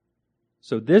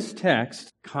So this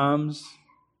text comes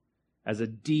as a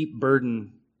deep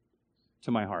burden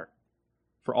to my heart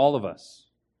for all of us.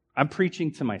 I'm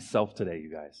preaching to myself today,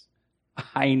 you guys.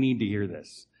 I need to hear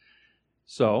this.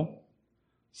 So,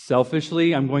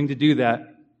 selfishly, I'm going to do that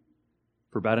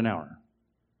for about an hour.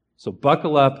 So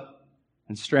buckle up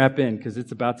and strap in because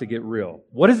it's about to get real.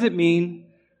 What does it mean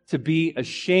to be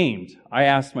ashamed, I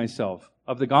asked myself,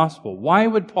 of the gospel? Why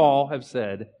would Paul have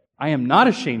said, I am not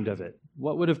ashamed of it?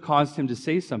 What would have caused him to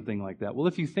say something like that? Well,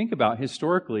 if you think about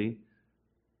historically,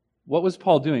 what was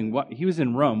Paul doing? He was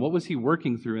in Rome. What was he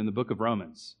working through in the book of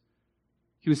Romans?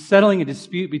 He was settling a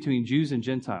dispute between Jews and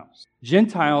Gentiles.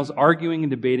 Gentiles arguing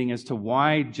and debating as to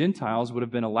why Gentiles would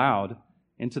have been allowed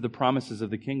into the promises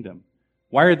of the kingdom.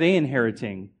 Why are they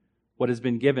inheriting what has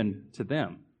been given to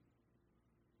them?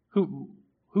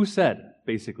 Who said,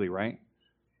 basically, right?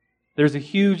 There's a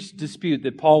huge dispute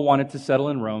that Paul wanted to settle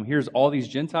in Rome. Here's all these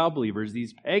Gentile believers,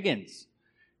 these pagans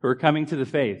who are coming to the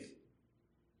faith.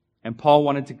 And Paul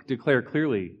wanted to declare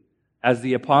clearly, as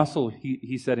the apostle,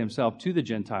 he said himself, to the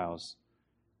Gentiles,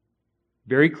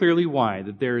 very clearly why,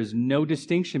 that there is no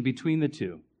distinction between the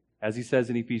two, as he says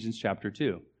in Ephesians chapter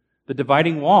 2. The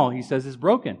dividing wall, he says, is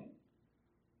broken.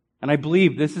 And I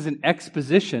believe this is an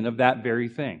exposition of that very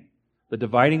thing. The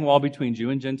dividing wall between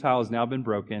Jew and Gentile has now been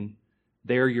broken.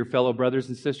 They are your fellow brothers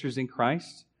and sisters in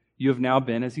Christ. You have now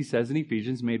been, as he says in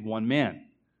Ephesians, made one man.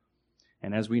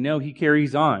 And as we know, he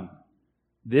carries on.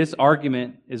 This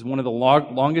argument is one of the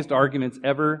longest arguments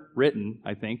ever written,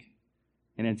 I think,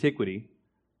 in antiquity.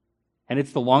 And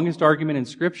it's the longest argument in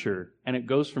Scripture, and it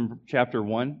goes from chapter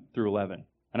 1 through 11.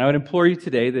 And I would implore you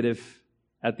today that if,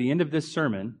 at the end of this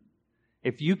sermon,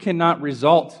 if you cannot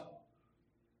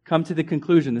come to the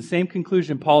conclusion, the same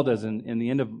conclusion Paul does in the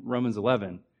end of Romans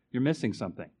 11, you're missing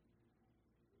something.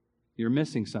 You're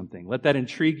missing something. Let that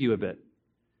intrigue you a bit.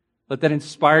 Let that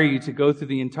inspire you to go through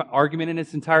the argument in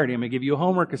its entirety. I'm going to give you a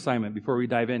homework assignment before we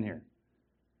dive in here.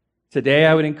 Today,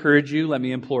 I would encourage you, let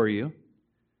me implore you,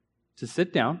 to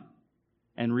sit down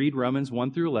and read Romans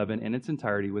 1 through 11 in its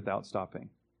entirety without stopping.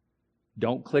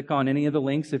 Don't click on any of the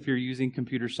links if you're using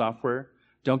computer software.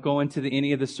 Don't go into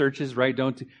any of the searches, right?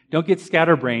 Don't get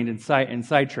scatterbrained and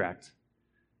sidetracked.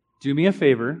 Do me a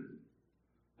favor,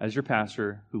 as your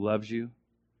pastor who loves you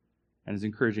and is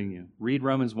encouraging you. Read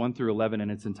Romans 1 through 11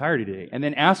 in its entirety today. And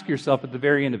then ask yourself at the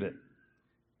very end of it,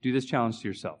 do this challenge to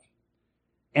yourself.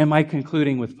 Am I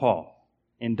concluding with Paul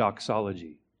in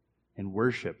doxology, in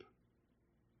worship?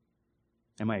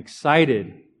 Am I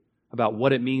excited about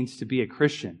what it means to be a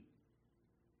Christian?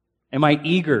 Am I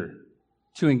eager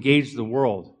to engage the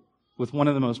world with one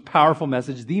of the most powerful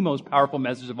messages, the most powerful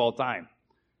message of all time,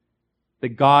 that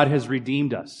God has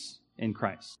redeemed us in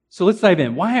Christ? So let's dive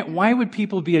in. Why would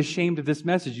people be ashamed of this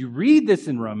message? You read this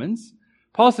in Romans.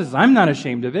 Paul says, I'm not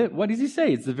ashamed of it. What does he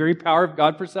say? It's the very power of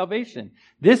God for salvation.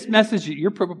 This message that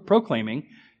you're proclaiming,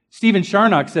 Stephen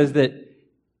Charnock says that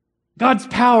God's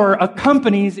power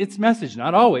accompanies its message.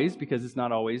 Not always, because it's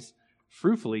not always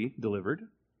fruitfully delivered.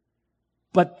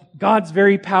 But God's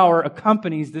very power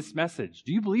accompanies this message.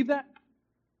 Do you believe that?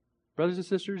 Brothers and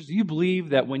sisters, do you believe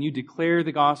that when you declare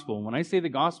the gospel, and when I say the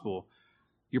gospel,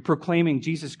 you're proclaiming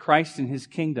Jesus Christ and His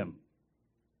kingdom,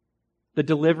 the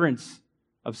deliverance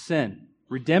of sin,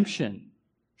 redemption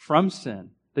from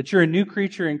sin, that you're a new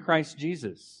creature in Christ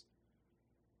Jesus,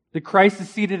 that Christ is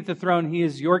seated at the throne, He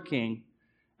is your King,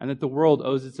 and that the world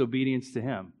owes its obedience to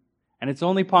Him. And it's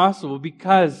only possible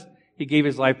because He gave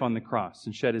His life on the cross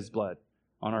and shed His blood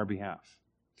on our behalf.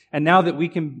 And now that we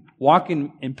can walk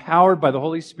empowered by the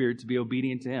Holy Spirit to be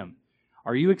obedient to Him,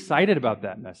 are you excited about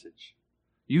that message?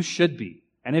 You should be.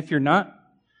 And if you're not,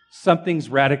 something's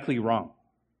radically wrong.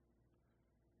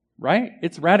 Right?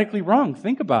 It's radically wrong.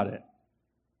 Think about it.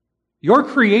 Your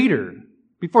Creator,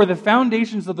 before the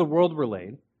foundations of the world were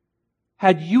laid,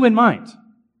 had you in mind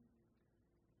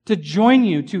to join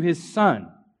you to His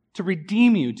Son, to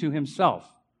redeem you to Himself,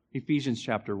 Ephesians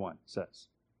chapter 1 says.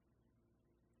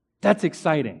 That's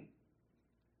exciting.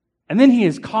 And then He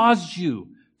has caused you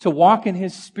to walk in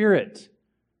His Spirit,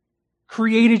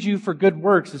 created you for good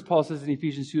works, as Paul says in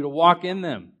Ephesians 2, to walk in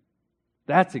them.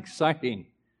 That's exciting.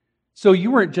 So you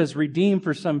weren't just redeemed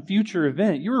for some future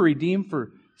event. You were redeemed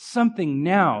for something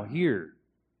now, here.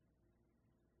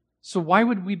 So why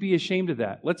would we be ashamed of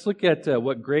that? Let's look at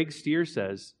what Greg Stier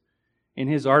says in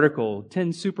his article,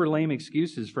 10 Super Lame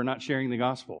Excuses for Not Sharing the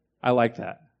Gospel. I like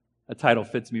that. A title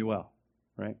fits me well,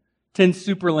 right? 10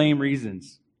 super lame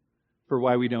reasons for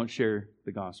why we don't share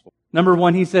the gospel. Number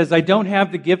 1, he says, I don't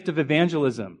have the gift of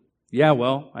evangelism. Yeah,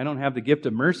 well, I don't have the gift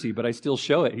of mercy, but I still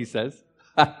show it, he says.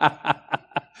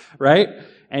 Right?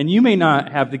 And you may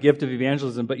not have the gift of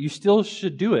evangelism, but you still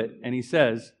should do it. And he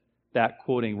says that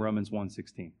quoting Romans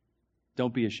 1:16.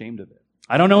 Don't be ashamed of it.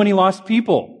 I don't know any lost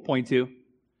people. Point 2.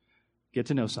 Get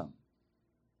to know some.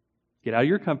 Get out of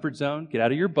your comfort zone, get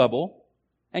out of your bubble,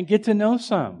 and get to know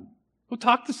some. Go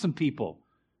talk to some people.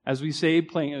 As we say,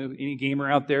 playing any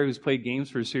gamer out there who's played games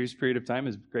for a serious period of time,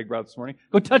 as Greg brought up this morning,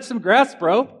 go touch some grass,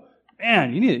 bro.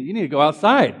 Man, you need to go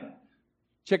outside.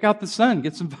 Check out the sun,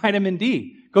 get some vitamin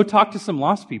D. Go talk to some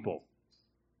lost people.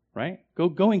 Right?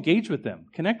 Go engage with them,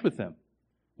 connect with them.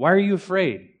 Why are you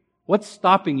afraid? What's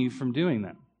stopping you from doing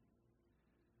that?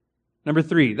 Number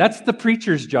 3, that's the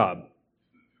preacher's job.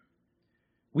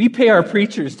 We pay our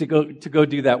preachers to go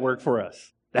do that work for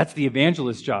us. That's the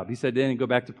evangelist's job. He said, then go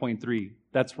back to point 3.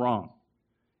 That's wrong.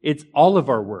 It's all of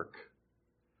our work.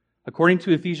 According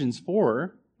to Ephesians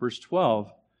 4, verse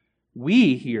 12,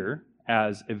 we here,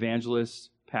 as evangelists,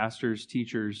 pastors,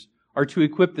 teachers, are to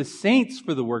equip the saints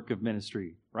for the work of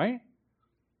ministry, right?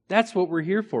 That's what we're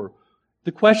here for.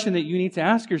 The question that you need to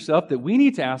ask yourself, that we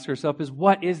need to ask ourselves, is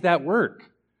what is that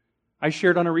work? I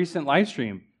shared on a recent live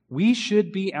stream. We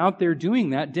should be out there doing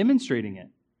that, demonstrating it.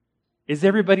 Is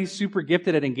everybody super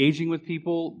gifted at engaging with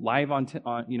people live on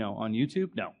YouTube?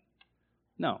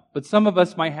 No. But some of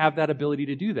us might have that ability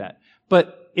to do that.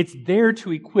 But it's there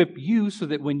to equip you so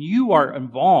that when you are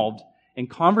involved in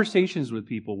conversations with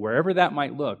people, wherever that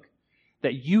might look,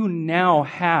 that you now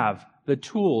have the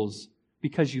tools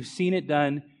because you've seen it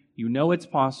done, you know it's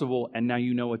possible, and now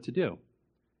you know what to do.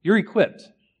 You're equipped.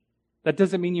 That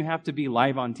doesn't mean you have to be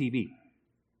live on TV.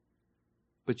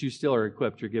 But you still are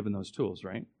equipped. You're given those tools,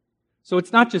 right? So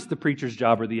it's not just the preacher's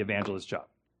job or the evangelist's job.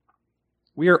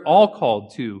 We are all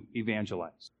called to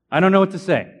evangelize. I don't know what to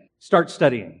say. Start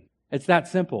studying. It's that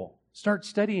simple. Start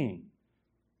studying.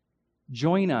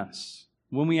 Join us.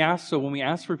 When we ask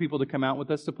for people to come out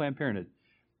with us to Planned Parenthood,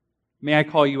 may I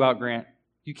call you out, Grant?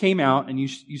 You came out and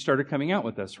you started coming out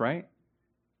with us, right?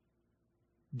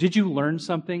 Did you learn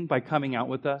something by coming out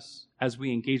with us as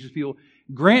we engage with people?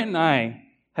 Grant and I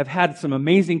have had some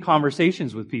amazing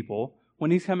conversations with people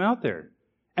when he's come out there.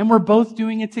 And we're both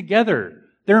doing it together.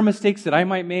 There are mistakes that I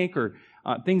might make or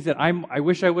things that I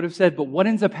wish I would have said, but what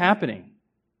ends up happening?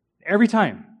 Every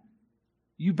time,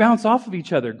 you bounce off of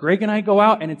each other. Greg and I go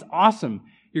out and it's awesome.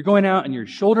 You're going out and you're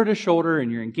shoulder to shoulder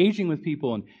and you're engaging with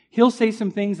people and he'll say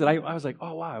some things that I was like,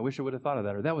 oh wow, I wish I would have thought of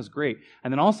that or that was great.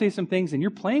 And then I'll say some things and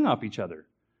you're playing off each other.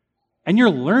 And you're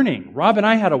learning. Rob and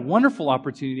I had a wonderful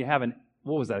opportunity to have an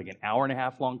hour and a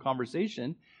half long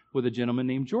conversation with a gentleman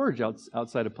named George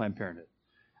outside of Planned Parenthood.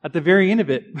 At the very end of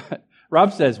it,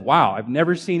 Rob says, wow, I've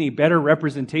never seen a better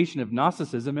representation of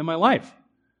Gnosticism in my life.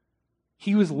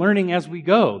 He was learning as we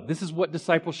go. This is what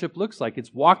discipleship looks like.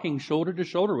 It's walking shoulder to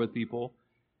shoulder with people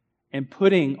and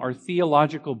putting our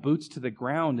theological boots to the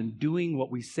ground and doing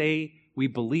what we say we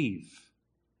believe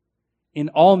in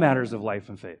all matters of life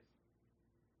and faith.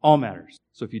 All matters.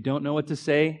 So if you don't know what to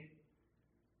say,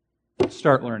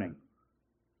 start learning.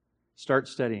 Start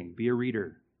studying. Be a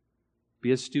reader.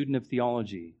 Be a student of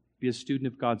theology. Be a student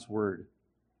of God's Word.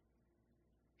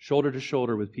 Shoulder to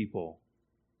shoulder with people.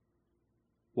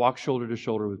 Walk shoulder to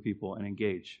shoulder with people and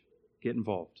engage. Get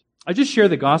involved. I just share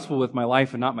the gospel with my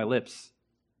life and not my lips.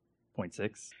 Point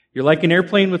 6. You're like an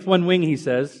airplane with one wing, he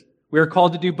says. We are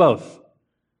called to do both.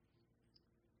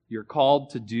 You're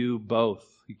called to do both.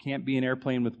 You can't be an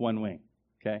airplane with one wing.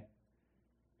 Okay?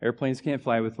 Airplanes can't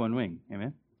fly with one wing.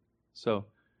 Amen? So,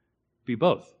 be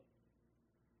both.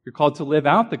 You're called to live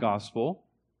out the gospel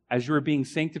as you are being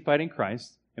sanctified in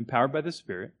Christ, empowered by the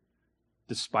Spirit,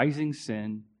 despising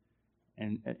sin,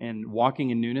 and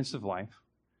walking in newness of life,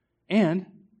 and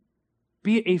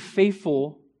be a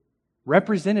faithful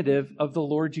representative of the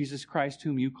Lord Jesus Christ,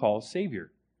 whom you call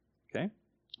Savior. Okay?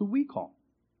 Who we call.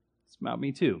 It's about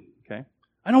me too. Okay?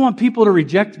 I don't want people to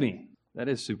reject me. That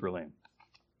is super lame.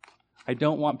 I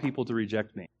don't want people to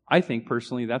reject me. I think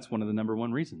personally that's one of the number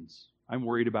one reasons. I'm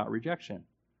worried about rejection.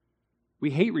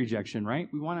 We hate rejection, right?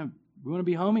 We want to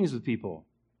be homies with people.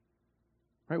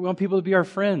 Right? We want people to be our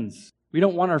friends. We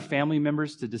don't want our family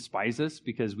members to despise us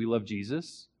because we love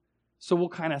Jesus. So we'll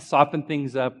kind of soften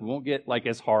things up. We won't get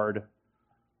as hard.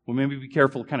 We'll maybe be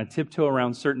careful, kind of tiptoe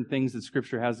around certain things that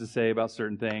Scripture has to say about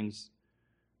certain things.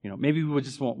 Maybe we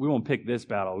won't pick this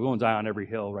battle. We won't die on every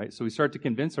hill, right? So we start to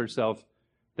convince ourselves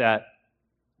that,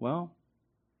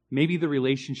 maybe the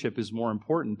relationship is more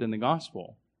important than the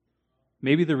gospel.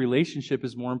 Maybe the relationship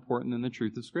is more important than the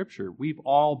truth of Scripture. We've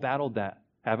all battled that,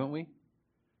 haven't we?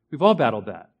 We've all battled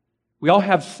that. We all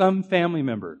have some family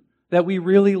member that we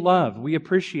really love, we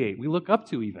appreciate, we look up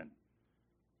to even.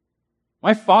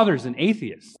 My father's an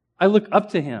atheist. I look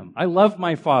up to him. I love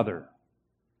my father.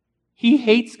 He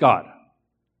hates God.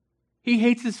 He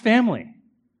hates his family.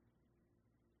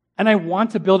 And I want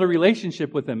to build a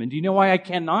relationship with him. And do you know why I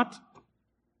cannot?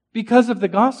 Because of the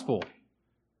gospel.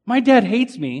 My dad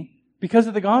hates me because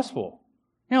of the gospel.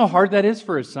 You know how hard that is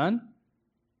for a son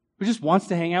who just wants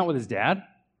to hang out with his dad?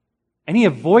 And he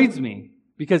avoids me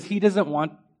because he doesn't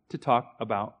want to talk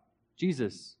about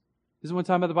Jesus. He doesn't want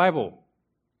to talk about the Bible.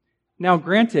 Now,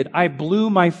 granted, I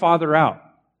blew my father out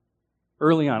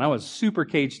early on. I was super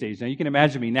cage stage. Now, you can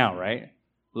imagine me now, right? A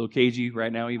little cagey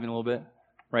right now, even a little bit.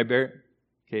 Right, Barrett?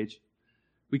 Cage.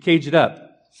 We cage it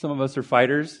up. Some of us are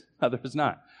fighters, others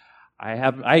not.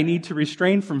 I need to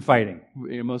restrain from fighting.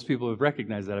 Most people have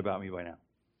recognized that about me by now.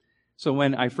 So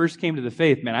when I first came to the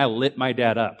faith, man, I lit my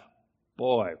dad up.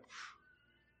 Boy,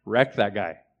 wrecked that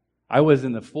guy. I was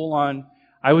in the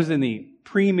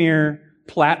premier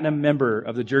platinum member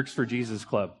of the Jerks for Jesus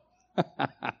Club.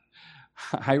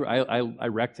 I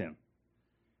wrecked him.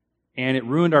 And it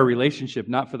ruined our relationship,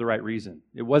 not for the right reason.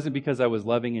 It wasn't because I was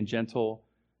loving and gentle,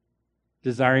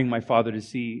 desiring my father to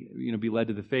see, be led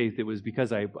to the faith. It was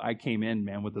because I came in,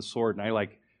 man, with a sword, and I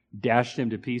dashed him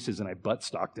to pieces, and I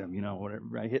butt-stocked him,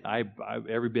 whatever. I hit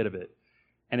every bit of it.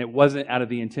 And it wasn't out of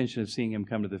the intention of seeing him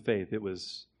come to the faith. It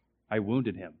was, I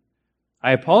wounded him.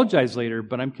 I apologized later,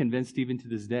 but I'm convinced even to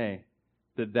this day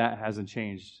that hasn't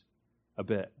changed a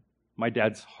bit. My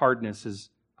dad's hardness has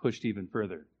pushed even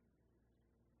further.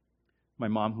 My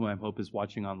mom, who I hope is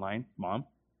watching online, Mom,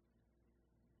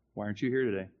 why aren't you here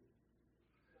today?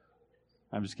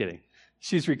 I'm just kidding.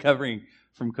 She's recovering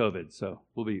from COVID, so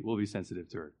we'll be sensitive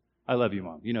to her. I love you,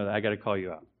 Mom. You know that. I got to call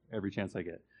you out every chance I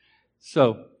get.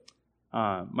 So,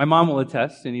 my mom will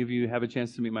attest. Any of you have a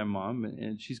chance to meet my mom,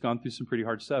 and she's gone through some pretty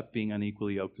hard stuff being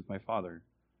unequally yoked with my father.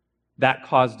 That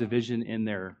caused division in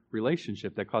their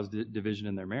relationship. That caused division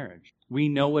in their marriage. We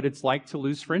know what it's like to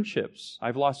lose friendships.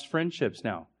 I've lost friendships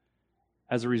now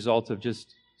as a result of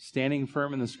just standing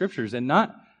firm in the Scriptures, and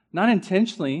not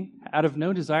intentionally, out of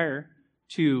no desire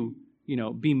to,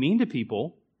 be mean to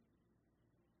people.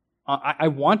 I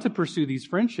want to pursue these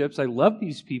friendships. I love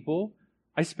these people.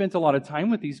 I spent a lot of time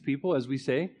with these people, as we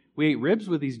say. We ate ribs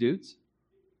with these dudes,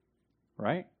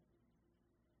 right?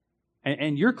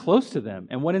 And you're close to them.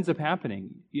 And what ends up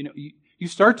happening? You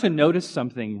start to notice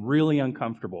something really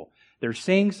uncomfortable. They're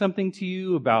saying something to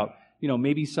you about,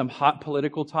 maybe some hot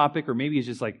political topic, or maybe it's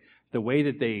just like the way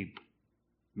that they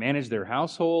manage their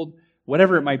household.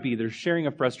 Whatever it might be, they're sharing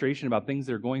a frustration about things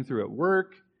they're going through at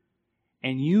work.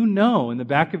 And in the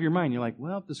back of your mind, you're like,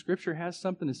 well, if the Scripture has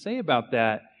something to say about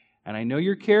that, and I know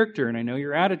your character, and I know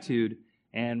your attitude,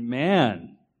 and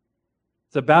man,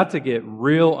 it's about to get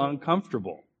real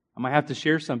uncomfortable. I might have to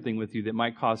share something with you that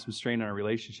might cause some strain on our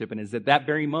relationship. And it's at that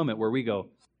very moment where we go,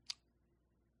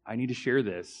 I need to share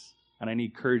this, and I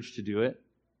need courage to do it.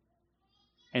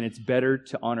 And it's better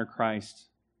to honor Christ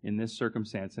in this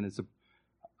circumstance, and it's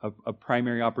a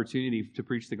primary opportunity to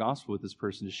preach the gospel with this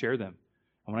person, to share them.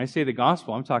 And when I say the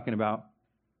gospel, I'm talking about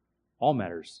all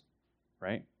matters,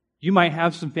 right? You might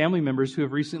have some family members who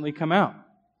have recently come out.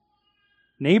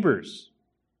 Neighbors,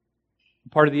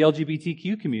 part of the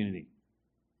LGBTQ community.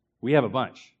 We have a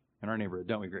bunch in our neighborhood,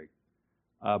 don't we, Greg?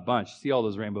 A bunch. See all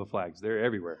those rainbow flags. They're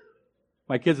everywhere.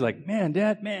 My kids are like, man,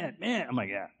 Dad, man. I'm like,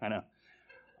 yeah, I know.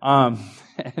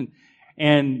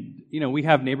 And we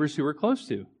have neighbors who we're close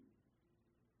to.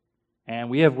 And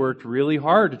we have worked really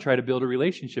hard to try to build a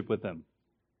relationship with them.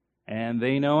 And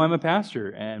they know I'm a pastor.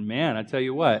 And man, I tell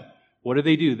you what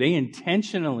do? They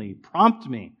intentionally prompt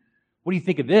me. What do you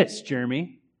think of this,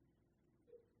 Jeremy?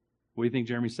 What do you think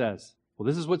Jeremy says? Well,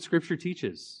 this is what Scripture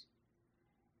teaches.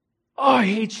 Oh, I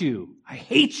hate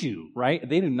you, right?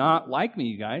 They do not like me,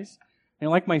 you guys. They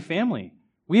don't like my family.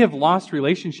 We have lost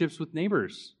relationships with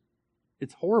neighbors.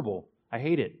 It's horrible. I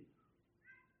hate it.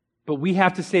 But we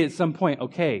have to say at some point,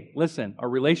 okay, listen, our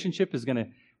relationship we're going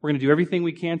to do everything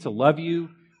we can to love you,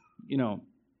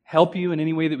 help you in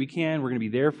any way that we can. We're going to be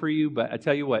there for you. But I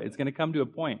tell you what, it's going to come to a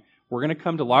point. We're going to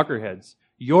come to loggerheads.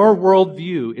 Your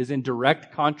worldview is in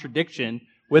direct contradiction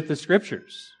with the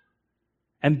Scriptures.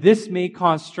 And this may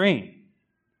cause strain.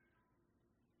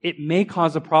 It may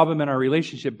cause a problem in our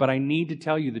relationship, but I need to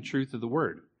tell you the truth of the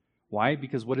Word. Why?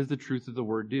 Because what does the truth of the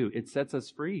Word do? It sets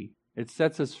us free. It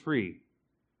sets us free.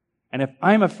 And if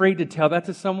I'm afraid to tell that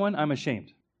to someone, I'm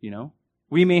ashamed,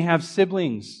 We may have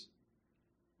siblings.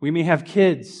 We may have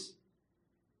kids.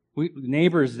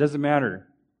 Neighbors, it doesn't matter.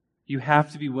 You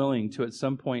have to be willing to at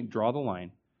some point draw the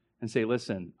line and say,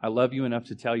 listen, I love you enough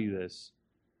to tell you this.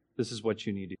 This is what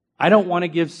you need to do. I don't want to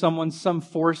give someone some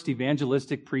forced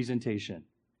evangelistic presentation.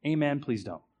 Amen, please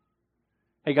don't.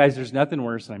 Hey guys, there's nothing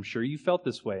worse, and I'm sure you felt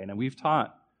this way, and we've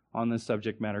taught on this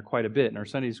subject matter quite a bit in our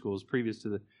Sunday schools previous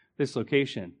to this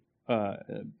location.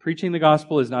 Preaching the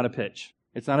gospel is not a pitch.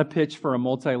 It's not a pitch for a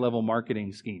multi-level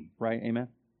marketing scheme, right? Amen?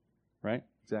 Right?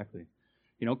 Exactly.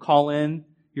 Call in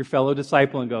your fellow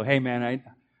disciple and go, hey man,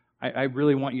 I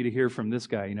really want you to hear from this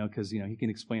guy, because, he can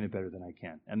explain it better than I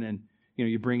can. And then,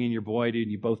 you bring in your boy, dude,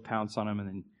 and you both pounce on him, and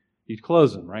then you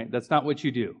close them, right? That's not what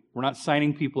you do. We're not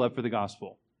signing people up for the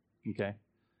gospel, okay?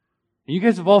 And you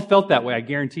guys have all felt that way, I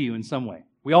guarantee you, in some way.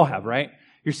 We all have, right?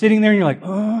 You're sitting there and you're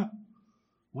like,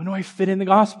 when do I fit in the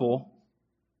gospel?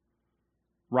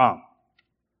 Wrong.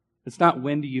 It's not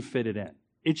when do you fit it in.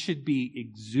 It should be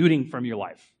exuding from your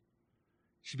life.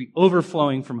 It should be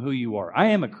overflowing from who you are. I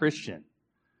am a Christian.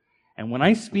 And when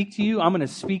I speak to you, I'm going to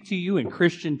speak to you in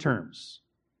Christian terms.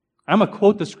 I'm going to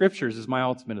quote the scriptures as my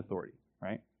ultimate authority,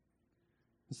 right?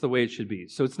 That's the way it should be.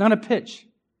 So it's not a pitch.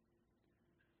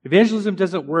 Evangelism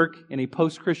doesn't work in a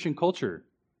post-Christian culture.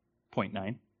 Point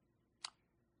 9.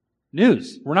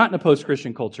 News. We're not in a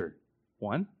post-Christian culture.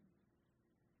 1.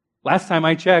 Last time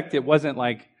I checked, it wasn't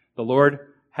like the Lord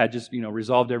had just,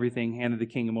 resolved everything, handed the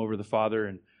kingdom over to the Father,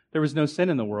 and there was no sin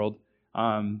in the world.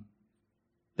 That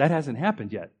hasn't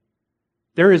happened yet.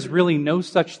 There is really no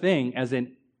such thing as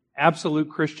an absolute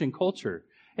Christian culture.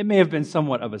 It may have been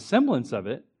somewhat of a semblance of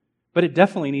it, but it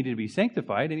definitely needed to be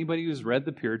sanctified. Anybody who's read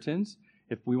the Puritans,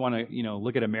 if we want to,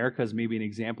 look at America as maybe an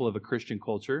example of a Christian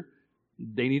culture,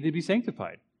 they needed to be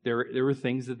sanctified. There were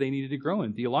things that they needed to grow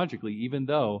in theologically, even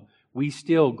though we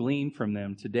still glean from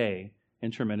them today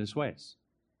in tremendous ways.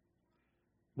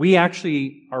 We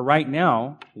actually are right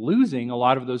now losing a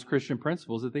lot of those Christian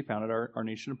principles that they founded our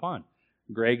nation upon.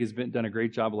 Greg has done a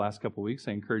great job the last couple of weeks.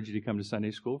 I encourage you to come to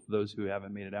Sunday school for those who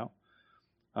haven't made it out,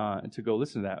 and to go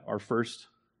listen to that. Our first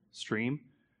stream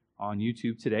on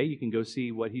YouTube today, you can go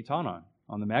see what he taught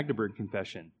on the Magdeburg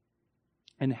Confession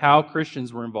and how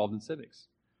Christians were involved in civics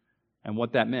and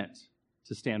what that meant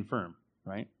to stand firm,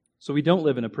 right? So we don't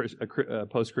live in a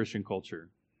post-Christian culture.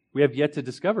 We have yet to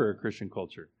discover a Christian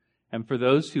culture. And for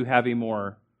those who have a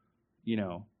more,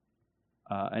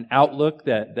 an outlook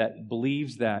that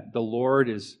believes that the Lord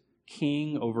is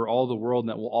king over all the world and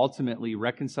that will ultimately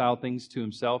reconcile things to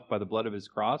himself by the blood of his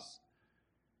cross,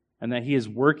 and that he is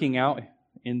working out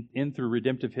in through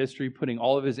redemptive history, putting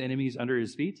all of his enemies under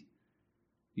his feet,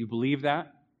 you believe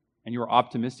that, and you're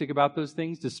optimistic about those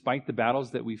things despite the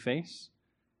battles that we face,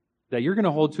 that you're going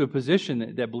to hold to a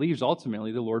position that believes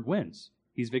ultimately the Lord wins.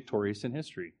 He's victorious in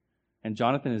history. And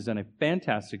Jonathan has done a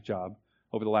fantastic job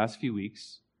over the last few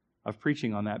weeks of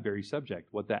preaching on that very subject,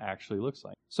 what that actually looks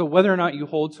like. So whether or not you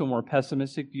hold to a more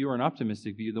pessimistic view or an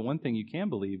optimistic view, the one thing you can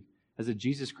believe is that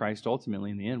Jesus Christ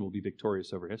ultimately in the end will be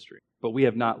victorious over history. But we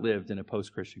have not lived in a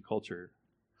post-Christian culture.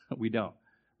 We don't.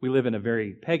 We live in a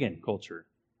very pagan culture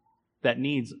that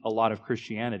needs a lot of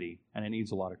Christianity, and it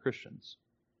needs a lot of Christians.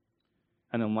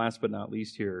 And then last but not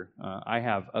least here, I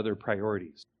have other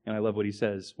priorities. And I love what he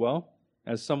says. Well,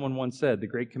 as someone once said, the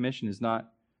Great Commission is not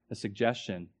a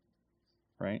suggestion,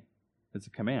 right? It's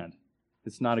a command.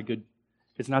 It's not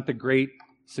the great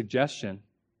suggestion.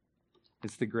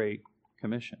 It's the Great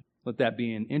Commission. Let that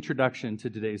be an introduction to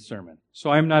today's sermon. So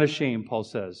I am not ashamed, Paul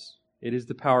says. It is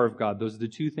the power of God. Those are the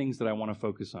two things that I want to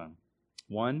focus on.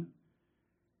 One,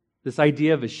 this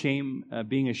idea of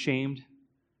being ashamed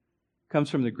comes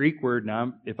from the Greek word.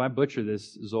 Now, if I butcher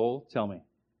this, Zol, tell me.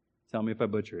 Tell me if I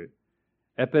butcher it.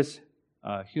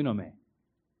 Epishunome.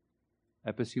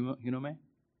 Epishunome?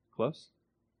 Close?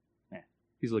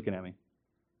 He's looking at me.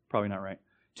 Probably not right.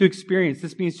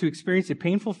 This means to experience a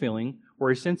painful feeling or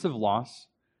a sense of loss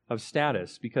of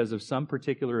status because of some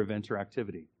particular event or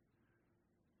activity,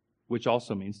 which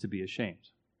also means to be ashamed.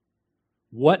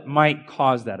 What might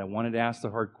cause that? I wanted to ask the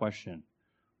hard question.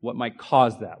 What might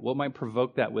cause that? What might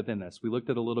provoke that within us? We looked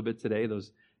at a little bit today,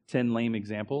 those 10 lame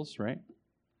examples, right?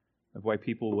 Of why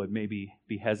people would maybe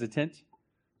be hesitant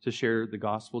to share the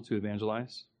gospel, to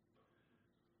evangelize.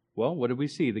 Well, what did we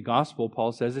see? The gospel,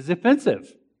 Paul says, is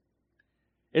offensive.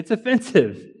 It's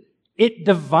offensive. It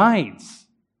divides.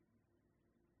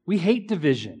 We hate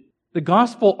division. The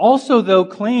gospel also, though,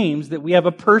 claims that we have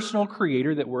a personal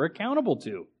creator that we're accountable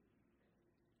to.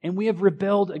 And we have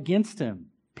rebelled against him.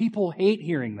 People hate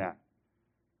hearing that.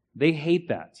 They hate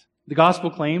that. The gospel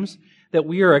claims that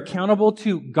we are accountable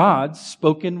to God's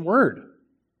spoken word.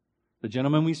 The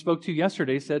gentleman we spoke to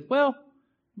yesterday said, well,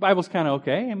 the Bible's kind of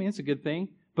okay. I mean, it's a good thing.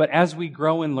 But as we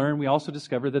grow and learn, we also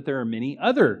discover that there are many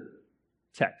other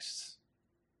texts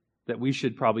that we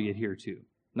should probably adhere to.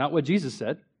 Not what Jesus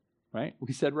said, right?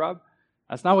 We said, Rob,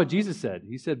 that's not what Jesus said.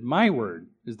 He said, my word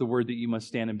is the word that you must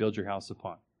stand and build your house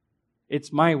upon.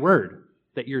 It's my word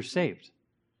that you're saved.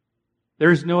 There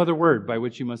is no other word by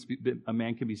which a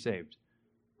man can be saved.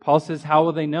 Paul says, how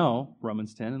will they know,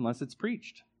 Romans 10, unless it's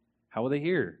preached? How will they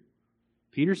hear?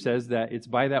 Peter says that it's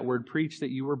by that word preached that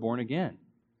you were born again.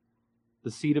 The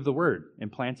seed of the word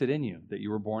implanted in you, that you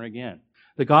were born again.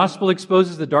 The gospel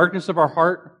exposes the darkness of our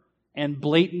heart and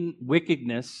blatant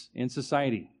wickedness in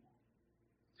society.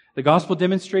 The gospel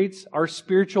demonstrates our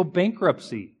spiritual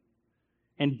bankruptcy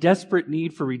and desperate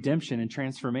need for redemption and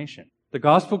transformation. The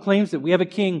gospel claims that we have a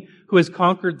king who has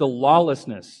conquered the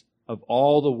lawlessness of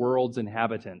all the world's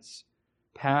inhabitants,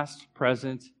 past,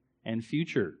 present, and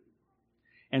future,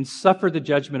 and suffered the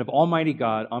judgment of Almighty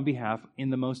God on behalf in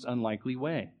the most unlikely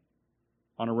way,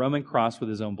 on a Roman cross with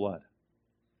his own blood.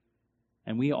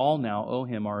 And we all now owe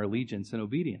him our allegiance and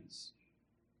obedience.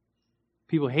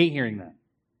 People hate hearing that.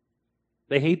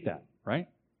 They hate that, right?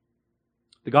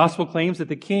 The gospel claims that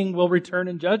the king will return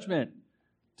in judgment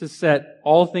to set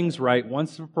all things right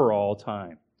once and for all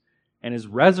time. And his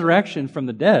resurrection from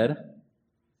the dead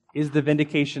is the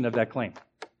vindication of that claim.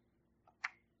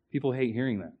 People hate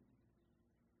hearing that.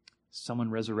 Someone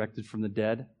resurrected from the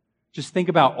dead. Just think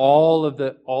about all of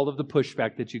the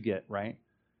pushback that you get, right?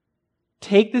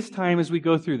 Take this time as we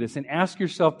go through this and ask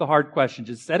yourself the hard question.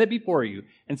 Just set it before you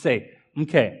and say,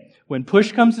 okay, when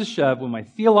push comes to shove, when my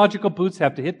theological boots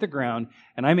have to hit the ground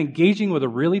and I'm engaging with a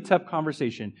really tough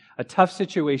conversation, a tough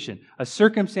situation, a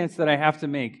circumstance that I have to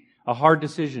make a hard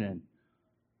decision in,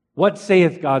 what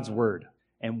saith God's word?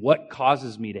 And what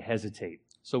causes me to hesitate?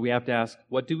 So we have to ask,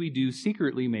 what do we do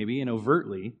secretly maybe and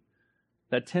overtly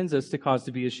that tends us to cause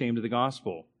to be ashamed of the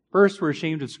gospel? First, we're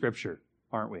ashamed of Scripture,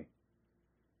 aren't we?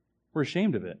 We're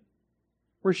ashamed of it.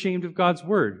 We're ashamed of God's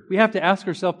word. We have to ask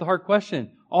ourselves the hard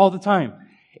question all the time.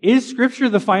 Is Scripture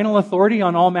the final authority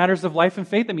on all matters of life and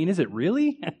faith? I mean, is it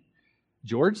really?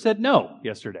 George said no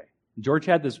yesterday. George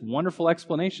had this wonderful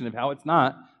explanation of how it's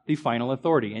not the final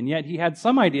authority. And yet he had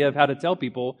some idea of how to tell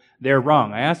people they're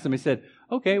wrong. I asked him, I said,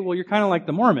 okay, well, you're kind of like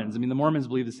the Mormons. I mean, the Mormons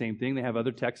believe the same thing. They have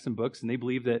other texts and books, and they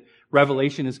believe that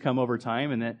revelation has come over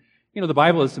time and that, the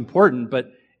Bible is important,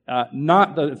 but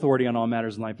not the authority on all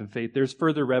matters in life and faith. There's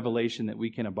further revelation that we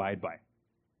can abide by. And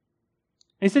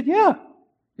he said, yeah,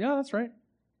 that's right.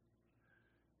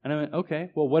 And I went,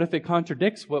 okay, well, what if it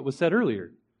contradicts what was said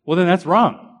earlier? Well, then that's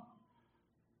wrong.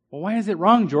 Well, why is it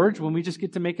wrong, George, when we just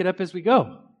get to make it up as we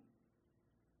go?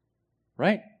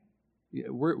 Right?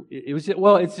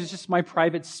 It's just my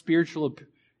private spiritual,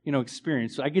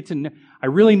 experience. So I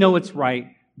really know it's right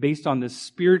based on this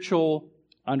spiritual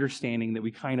understanding that we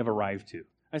kind of arrived to.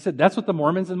 I said, that's what the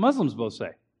Mormons and Muslims both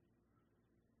say.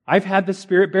 I've had the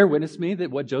Spirit bear witness to me that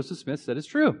what Joseph Smith said is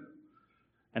true.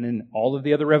 And in all of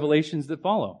the other revelations that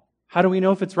follow. How do we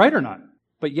know if it's right or not?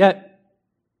 But yet,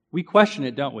 we question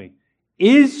it, don't we?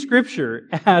 Is Scripture,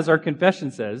 as our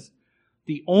confession says,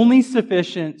 the only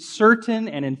sufficient, certain,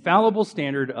 and infallible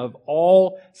standard of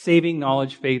all saving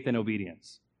knowledge, faith, and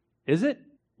obedience? Is it?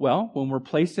 Well, when we're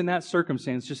placed in that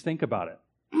circumstance, just think about it.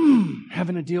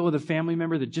 Having to deal with a family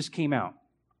member that just came out.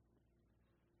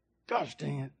 Gosh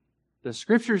dang it. The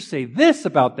Scriptures say this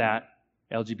about that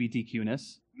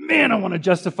LGBTQ-ness. Man, I want to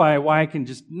justify why I can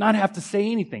just not have to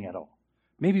say anything at all.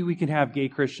 Maybe we can have gay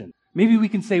Christians. Maybe we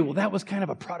can say, well, that was kind of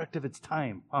a product of its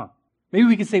time, huh? Maybe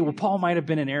we can say, well, Paul might have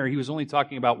been in error. He was only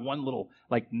talking about one little,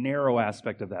 narrow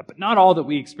aspect of that, but not all that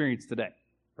we experience today,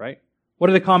 right? What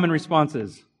are the common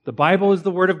responses? The Bible is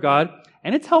the Word of God,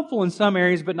 and it's helpful in some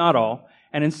areas, but not all.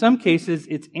 And in some cases,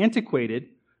 it's antiquated,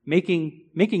 making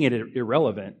it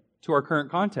irrelevant to our current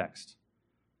context.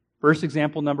 First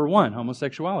example, number 1,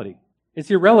 homosexuality. It's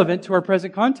irrelevant to our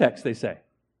present context, they say.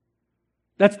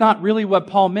 That's not really what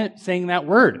Paul meant saying that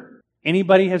word.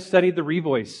 Anybody has studied the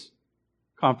Revoice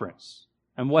conference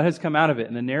and what has come out of it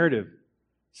in the narrative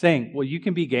saying, well, you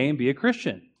can be gay and be a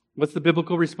Christian. What's the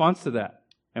biblical response to that?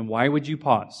 And why would you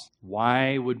pause?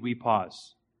 Why would we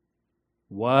pause?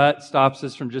 What stops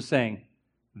us from just saying,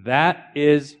 that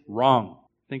is wrong?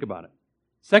 Think about it.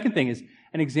 Second thing is,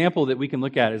 an example that we can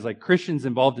look at is Christians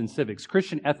involved in civics,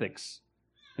 Christian ethics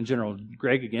in general.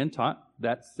 Greg, again, taught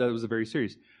that was a very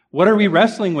serious. What are we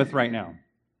wrestling with right now?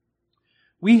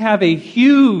 We have a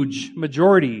huge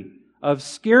majority of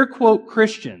scare quote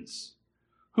Christians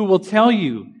who will tell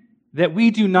you that we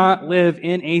do not live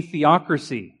in a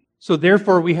theocracy. So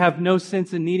therefore we have no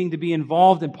sense in needing to be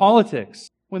involved in politics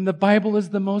when the Bible is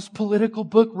the most political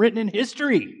book written in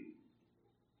history.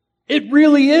 It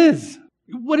really is.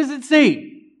 What does it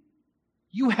say?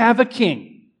 You have a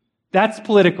king. That's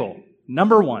political.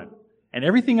 Number 1. And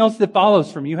everything else that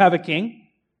follows from you have a king.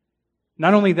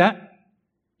 Not only that,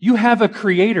 you have a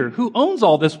creator who owns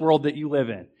all this world that you live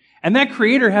in. And that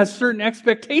creator has certain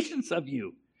expectations of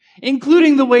you,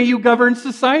 including the way you govern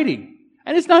society.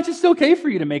 And it's not just okay for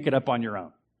you to make it up on your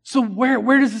own. So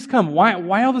where does this come? Why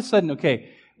all of a sudden,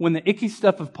 okay, when the icky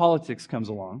stuff of politics comes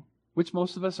along, which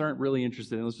most of us aren't really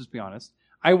interested in, let's just be honest.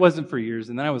 I wasn't for years,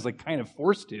 and then I was like kind of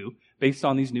forced to based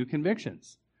on these new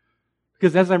convictions.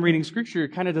 Because as I'm reading Scripture, it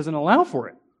kind of doesn't allow for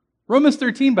it. Romans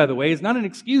 13, by the way, is not an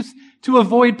excuse to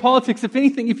avoid politics. If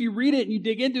anything, if you read it and you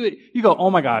dig into it, you go,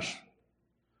 oh my gosh,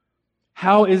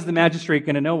 how is the magistrate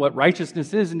going to know what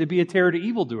righteousness is and to be a terror to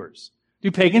evildoers? Do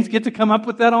pagans get to come up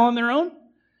with that all on their own?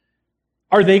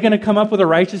 Are they going to come up with a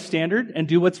righteous standard and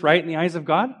do what's right in the eyes of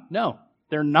God? No,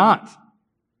 they're not.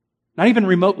 Not even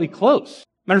remotely close.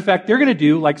 Matter of fact, they're going to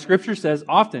do, like Scripture says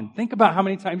often, think about how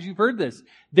many times you've heard this.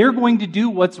 They're going to do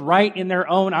what's right in their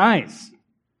own eyes.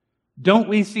 Don't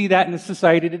we see that in the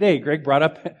society today? Greg brought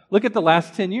up, look at the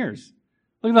last 10 years.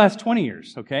 Look at the last 20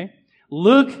 years, okay?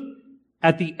 Look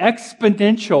at the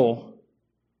exponential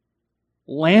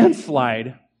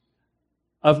landslide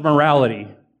of morality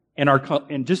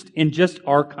in just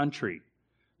our country.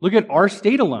 Look at our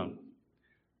state alone.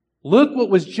 Look what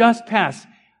was just passed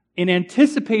in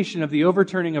anticipation of the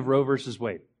overturning of Roe versus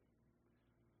Wade.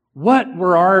 What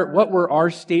were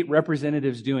our state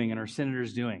representatives doing and our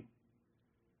senators doing?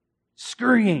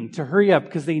 Scurrying to hurry up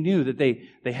because they knew that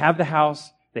they have the House,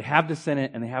 they have the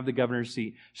Senate, and they have the governor's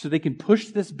seat. So they can push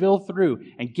this bill through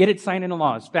and get it signed into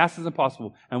law as fast as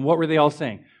possible. And what were they all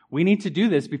saying? We need to do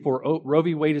this before Roe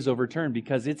v. Wade is overturned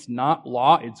because it's not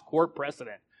law, it's court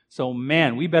precedent. So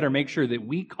man, we better make sure that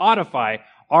we codify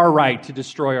our right to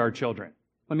destroy our children.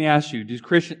 Let me ask you,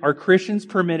 are Christians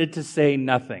permitted to say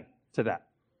nothing to that?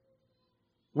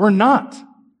 We're not.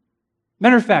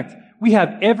 Matter of fact, we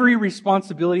have every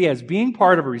responsibility as being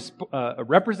part of a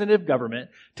representative government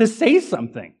to say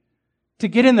something, to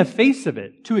get in the face of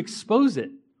it, to expose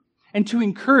it, and to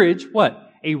encourage what?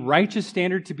 A righteous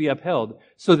standard to be upheld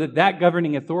so that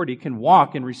governing authority can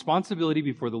walk in responsibility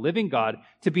before the living God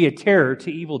to be a terror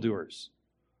to evildoers.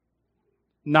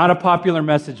 Not a popular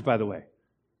message, by the way.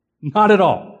 Not at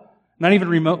all. Not even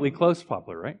remotely close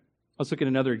popular, right? Let's look at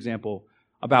another example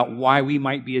about why we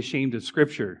might be ashamed of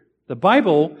Scripture. The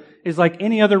Bible is like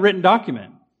any other written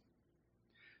document,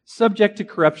 subject to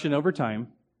corruption over time,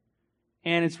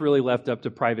 and it's really left up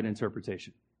to private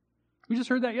interpretation. We just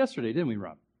heard that yesterday, didn't we,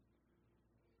 Rob?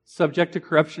 Subject to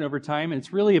corruption over time, and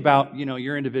it's really about,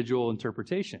 your individual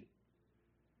interpretation.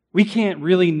 We can't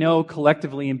really know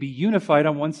collectively and be unified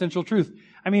on one central truth.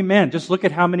 I mean, man, just look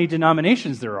at how many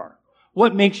denominations there are.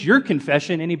 What makes your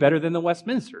confession any better than the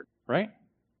Westminster, right?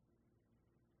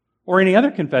 Or any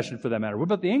other confession for that matter. What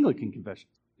about the Anglican confession?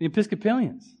 The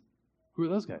Episcopalians? Who are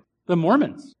those guys? The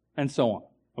Mormons, and so on.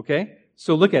 Okay?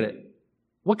 So look at it.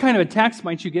 What kind of attacks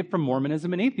might you get from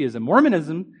Mormonism and atheism?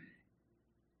 Mormonism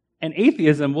and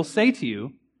atheism will say to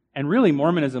you, and really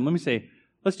Mormonism,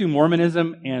 let's do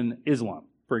Mormonism and Islam,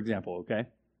 for example, okay?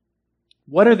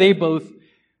 What are they both?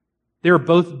 They're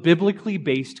both biblically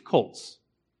based cults.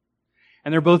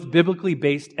 And they're both biblically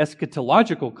based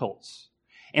eschatological cults.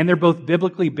 And they're both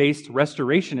biblically based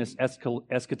restorationist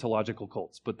eschatological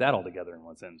cults. Put that all together in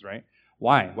one sentence, right?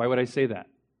 Why? Why would I say that?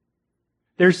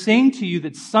 They're saying to you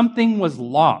that something was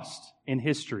lost in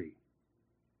history.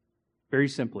 Very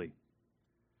simply.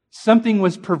 Something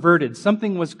was perverted.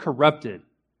 Something was corrupted.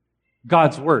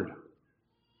 God's Word.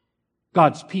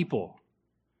 God's people.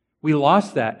 We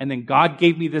lost that. And then God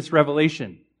gave me this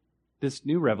revelation. This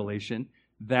new revelation.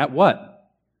 That what?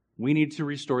 We need to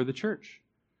restore the church.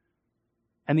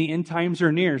 And the end times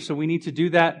are near, so we need to do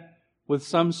that with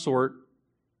some sort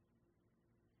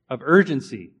of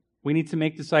urgency. We need to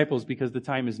make disciples because the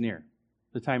time is near.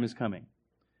 The time is coming.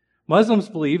 Muslims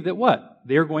believe that what?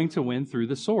 They're going to win through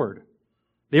the sword.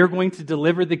 They're going to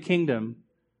deliver the kingdom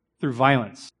through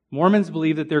violence. Mormons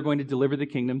believe that they're going to deliver the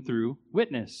kingdom through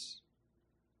witness.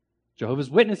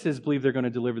 Jehovah's Witnesses believe they're going to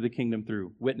deliver the kingdom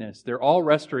through witness. They're all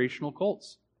restorational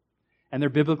cults. And they're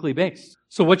biblically based.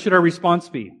 So what should our response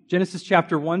be? Genesis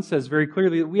chapter 1 says very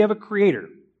clearly that we have a creator,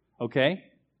 okay,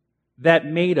 that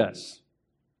made us.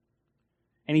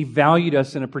 And he valued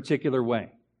us in a particular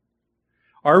way.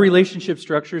 Our relationship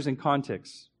structures and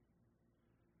context,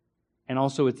 and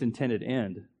also its intended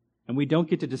end. And we don't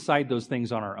get to decide those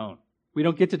things on our own. We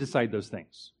don't get to decide those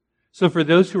things. So for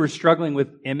those who are struggling with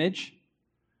image,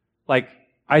 like,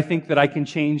 I think that I can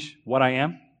change what I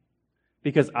am,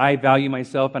 because I value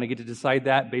myself and I get to decide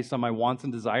that based on my wants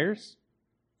and desires,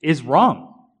 is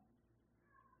wrong.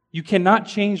 You cannot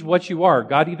change what you are.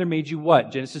 God either made you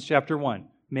what? Genesis chapter 1,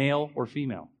 male or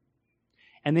female.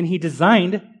 And then He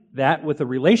designed that with a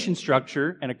relation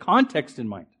structure and a context in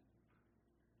mind.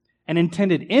 An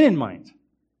intended end in mind.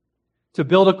 To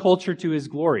build a culture to His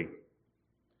glory.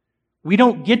 We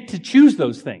don't get to choose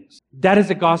those things. That is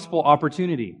a gospel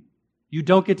opportunity. You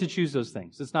don't get to choose those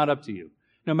things. It's not up to you.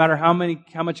 No matter how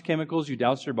much chemicals you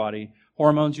douse your body,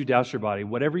 hormones you douse your body,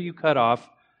 whatever you cut off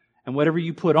and whatever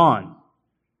you put on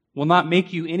will not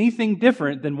make you anything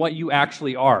different than what you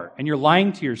actually are. And you're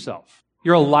lying to yourself.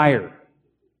 You're a liar.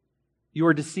 You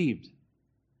are deceived.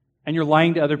 And you're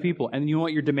lying to other people. And you know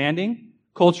what you're demanding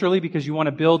culturally because you want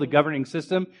to build a governing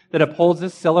system that upholds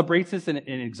this, celebrates this, and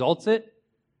exalts it?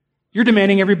 You're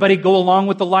demanding everybody go along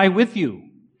with the lie with you.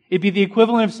 It'd be the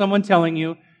equivalent of someone telling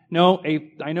you, no,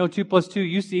 I know 2 plus 2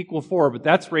 used to equal 4, but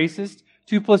that's racist.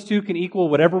 2 plus 2 can equal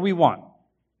whatever we want.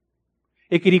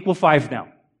 It could equal 5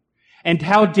 now. And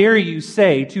how dare you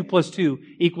say 2 plus 2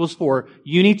 equals 4?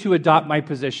 You need to adopt my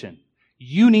position.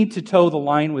 You need to toe the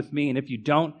line with me, and if you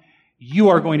don't, you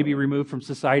are going to be removed from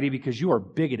society because you are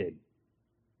bigoted.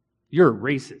 You're a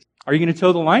racist. Are you going to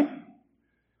toe the line?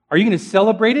 Are you going to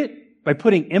celebrate it by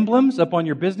putting emblems up on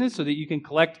your business so that you can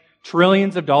collect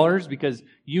trillions of dollars because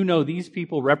you know these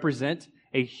people represent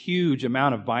a huge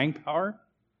amount of buying power?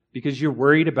 Because you're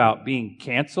worried about being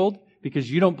canceled? Because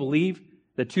you don't believe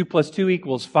that 2 plus 2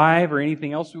 equals 5 or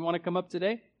anything else we want to come up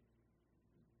today?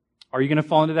 Are you going to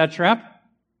fall into that trap?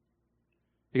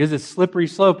 Because it's slippery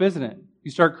slope, isn't it? You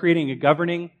start creating a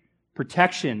governing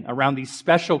protection around these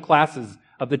special classes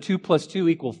of the 2 plus 2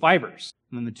 equal 5ers.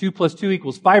 And then the 2 plus 2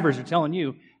 equals 5ers are telling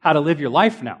you how to live your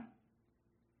life now.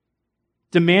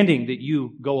 Demanding that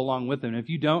you go along with them. If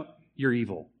you don't, you're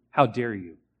evil. How dare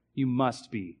you? You must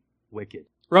be wicked.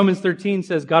 Romans 13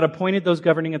 says God appointed those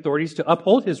governing authorities to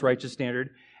uphold His righteous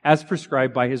standard as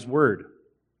prescribed by His word.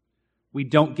 We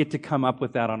don't get to come up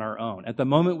with that on our own. At the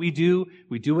moment we do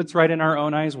what's right in our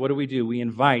own eyes. What do? We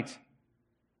invite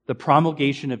the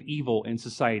promulgation of evil in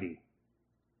society.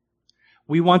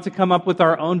 We want to come up with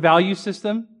our own value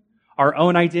system, our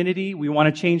own identity. We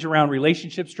want to change around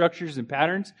relationship structures and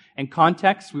patterns and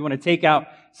contexts. We want to take out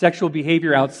sexual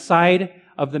behavior outside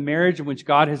of the marriage in which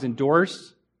God has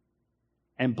endorsed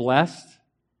and blessed.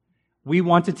 We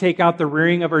want to take out the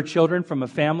rearing of our children from a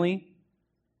family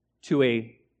to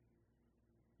a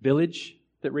village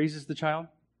that raises the child.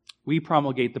 We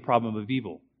promulgate the problem of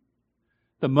evil.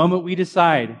 The moment we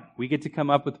decide we get to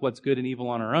come up with what's good and evil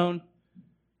on our own,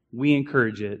 we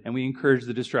encourage it, and we encourage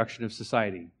the destruction of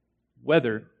society,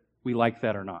 whether we like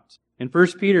that or not. In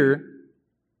 1 Peter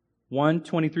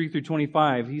 1:23 through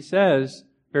 25, he says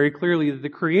very clearly that the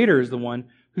Creator is the one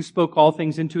who spoke all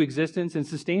things into existence and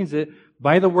sustains it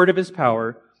by the word of His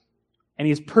power, and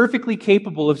He is perfectly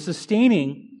capable of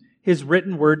sustaining His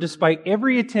written word despite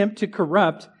every attempt to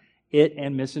corrupt it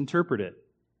and misinterpret it.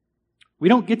 We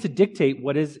don't get to dictate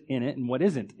what is in it and what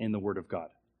isn't in the Word of God.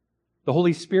 The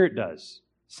Holy Spirit does.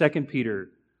 2 Peter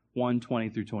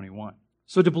 1:20 through 21.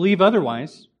 So to believe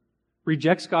otherwise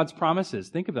rejects God's promises.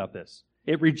 Think about this.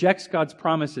 It rejects God's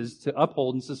promises to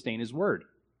uphold and sustain His Word.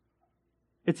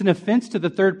 It's an offense to the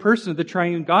third person of the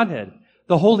triune Godhead,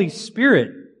 the Holy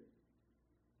Spirit.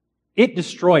 It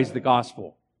destroys the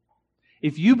gospel.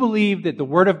 If you believe that the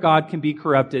Word of God can be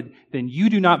corrupted, then you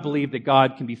do not believe that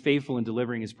God can be faithful in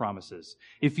delivering His promises.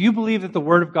 If you believe that the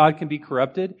Word of God can be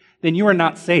corrupted, then you are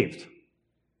not saved.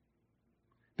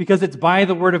 Because it's by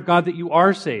the Word of God that you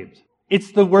are saved.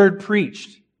 It's the Word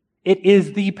preached. It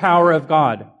is the power of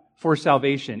God for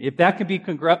salvation. If that can be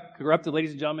corrupted,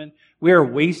 ladies and gentlemen, we are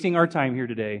wasting our time here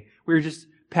today. We're just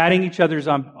patting each other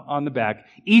on the back.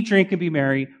 Eat, drink, and be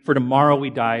merry, for tomorrow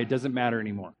we die. It doesn't matter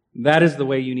anymore. That is the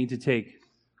way you need to take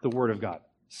the Word of God.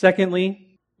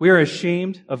 Secondly, we are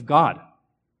ashamed of God.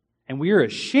 And we are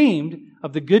ashamed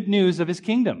of the good news of His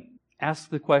kingdom. Ask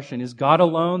the question, is God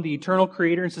alone the eternal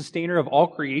creator and sustainer of all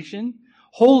creation?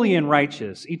 Holy and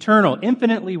righteous, eternal,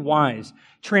 infinitely wise,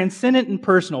 transcendent and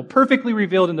personal, perfectly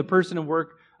revealed in the person and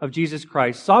work of Jesus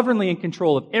Christ, sovereignly in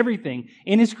control of everything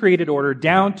in His created order,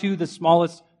 down to the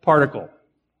smallest particle.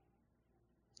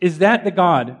 Is that the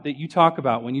God that you talk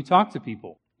about when you talk to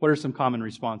people? What are some common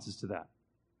responses to that?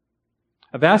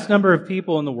 A vast number of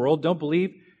people in the world don't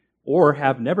believe or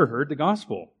have never heard the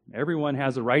gospel. Everyone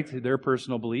has a right to their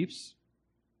personal beliefs.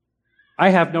 I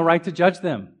have no right to judge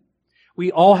them.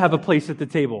 We all have a place at the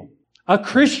table. A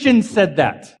Christian said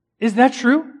that. Is that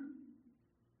true?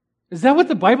 Is that what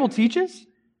the Bible teaches?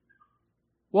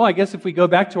 Well, I guess if we go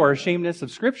back to our ashamedness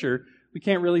of Scripture, we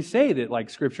can't really say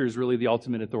that Scripture is really the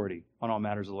ultimate authority on all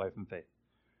matters of life and faith.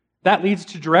 That leads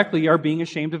to directly our being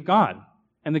ashamed of God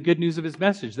and the good news of His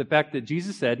message. The fact that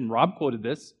Jesus said, and Rob quoted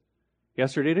this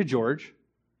yesterday to George,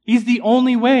 He's the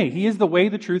only way. He is the way,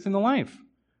 the truth, and the life.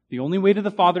 The only way to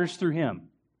the Father is through Him.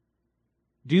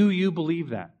 Do you believe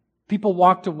that? People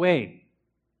walked away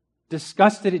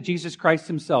disgusted at Jesus Christ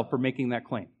Himself for making that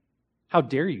claim. How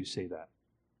dare you say that?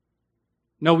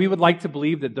 No, we would like to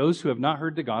believe that those who have not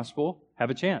heard the gospel have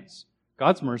a chance.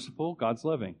 God's merciful, God's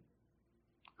loving.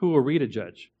 Who are we to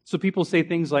judge? So people say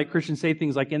things like, Christians say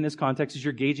things like, in this context, as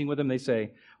you're gauging with them, they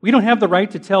say, we don't have the right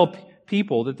to tell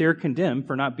people that they're condemned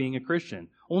for not being a Christian.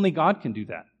 Only God can do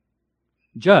that.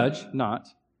 Judge not,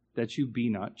 that you be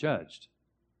not judged.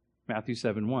 Matthew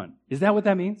 7:1. Is that what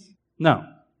that means? No.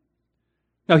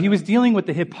 No, he was dealing with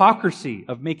the hypocrisy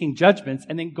of making judgments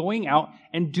and then going out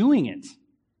and doing it.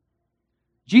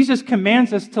 Jesus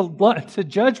commands us to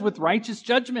judge with righteous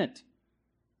judgment.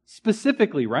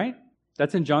 Specifically, right?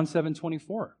 That's in John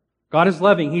 7:24. God is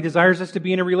loving. He desires us to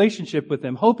be in a relationship with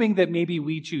Him, hoping that maybe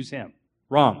we choose Him.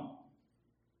 Wrong.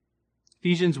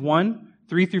 Ephesians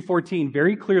 1:3-14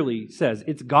 very clearly says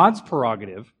it's God's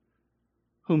prerogative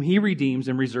whom He redeems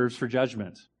and reserves for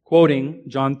judgment. Quoting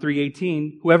John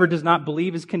 3:18, whoever does not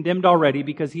believe is condemned already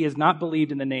because he has not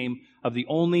believed in the name of the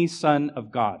only Son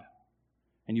of God.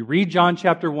 And you read John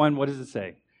chapter 1, what does it say?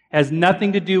 It has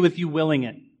nothing to do with you willing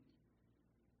it.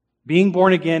 Being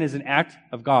born again is an act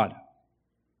of God.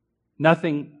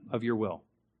 Nothing of your will.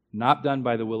 Not done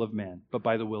by the will of man, but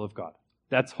by the will of God.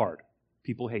 That's hard.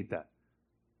 People hate that.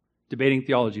 Debating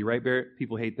theology, right, Barrett?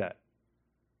 People hate that.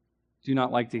 Do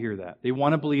not like to hear that. They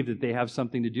want to believe that they have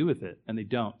something to do with it, and they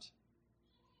don't.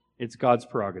 It's God's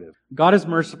prerogative. God is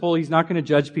merciful. He's not going to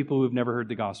judge people who have never heard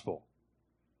the gospel.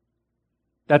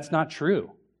 That's not true.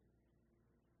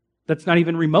 That's not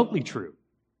even remotely true.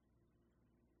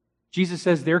 Jesus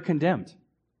says they're condemned.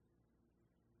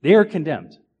 They are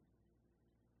condemned.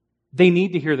 They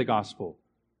need to hear the gospel.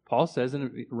 Paul says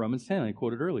in Romans 10, I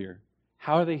quoted earlier,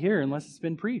 how are they here unless it's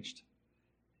been preached?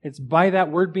 It's by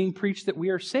that word being preached that we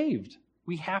are saved.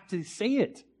 We have to say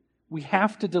it. We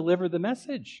have to deliver the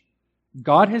message.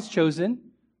 God has chosen,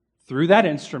 through that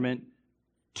instrument,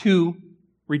 to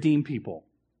redeem people.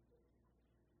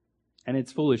 And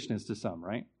it's foolishness to some,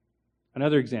 right?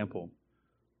 Another example.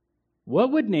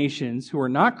 What would nations who are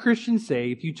not Christians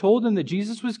say if you told them that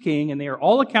Jesus was king and they are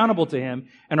all accountable to Him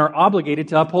and are obligated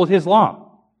to uphold His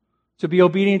law, to be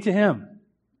obedient to Him?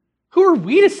 Who are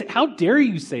we to say? How dare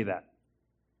you say that?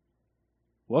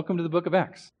 Welcome to the book of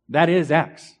Acts. That is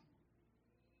Acts.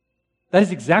 That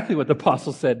is exactly what the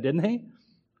apostles said, didn't they?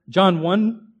 John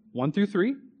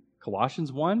 1:1-3,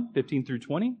 Colossians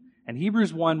 1:15-20, and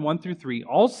Hebrews 1:1-3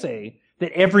 all say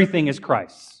that everything is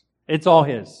Christ's. It's all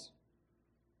His.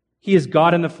 He is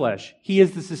God in the flesh. He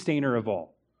is the sustainer of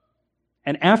all.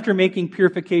 And after making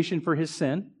purification for His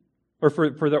sin, or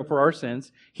for our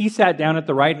sins, He sat down at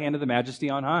the right hand of the Majesty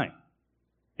on high.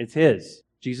 It's His.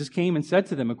 Jesus came and said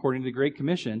to them, according to the Great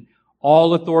Commission,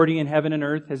 all authority in heaven and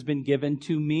earth has been given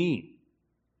to me.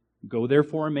 Go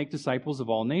therefore and make disciples of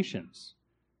all nations.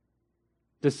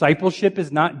 Discipleship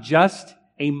is not just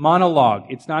a monologue.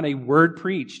 It's not a word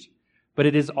preached, but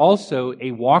it is also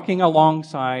a walking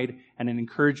alongside and an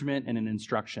encouragement and an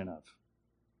instruction of.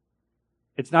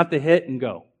 It's not the hit and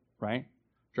go, right?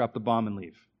 Drop the bomb and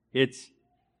leave. It's,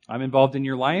 I'm involved in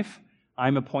your life.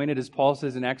 I'm appointed, as Paul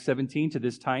says in Acts 17, to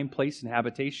this time, place, and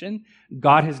habitation.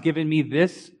 God has given me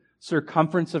this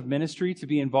circumference of ministry to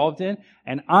be involved in,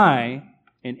 and I,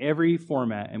 in every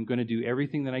format, am going to do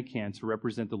everything that I can to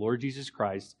represent the Lord Jesus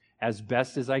Christ as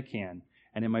best as I can,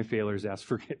 and in my failures ask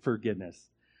for forgiveness.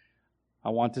 I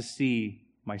want to see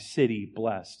my city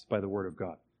blessed by the word of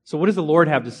God. So what does the Lord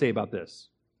have to say about this?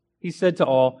 He said to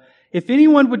all, if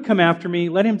anyone would come after me,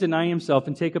 let him deny himself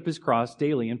and take up his cross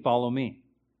daily and follow me.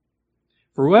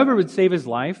 For whoever would save his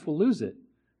life will lose it,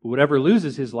 but whatever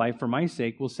loses his life for my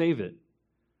sake will save it.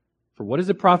 For what does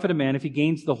it profit a man if he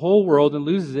gains the whole world and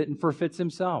loses it and forfeits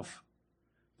himself?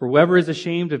 For whoever is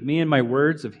ashamed of me and my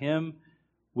words, of him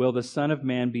will the Son of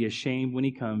Man be ashamed when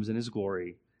He comes in His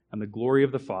glory and the glory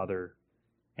of the Father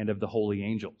and of the holy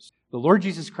angels. The Lord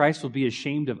Jesus Christ will be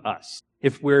ashamed of us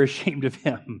if we're ashamed of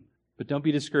Him. But don't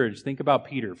be discouraged. Think about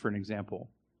Peter for an example.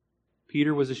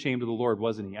 Peter was ashamed of the Lord,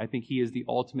 wasn't he? I think he is the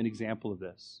ultimate example of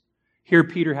this. Here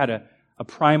Peter had a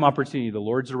prime opportunity. The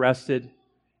Lord's arrested,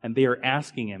 and they are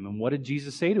asking him. And what did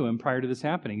Jesus say to him prior to this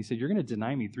happening? He said, you're going to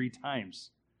deny me 3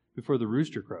 times before the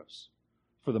rooster crows,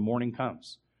 before the morning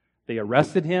comes. They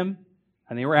arrested him,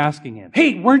 and they were asking him,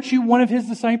 hey, weren't you one of His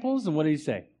disciples? And what did he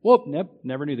say? Whoop, nope,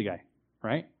 never knew the guy,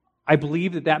 right? I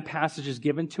believe that passage is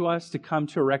given to us to come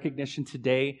to a recognition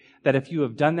today that if you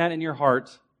have done that in your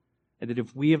heart, and that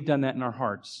if we have done that in our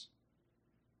hearts,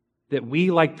 that we,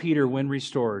 like Peter, when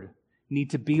restored, need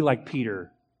to be like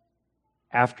Peter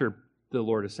after the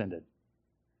Lord ascended.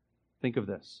 Think of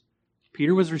this.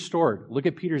 Peter was restored. Look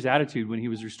at Peter's attitude when he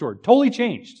was restored. Totally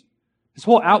changed. His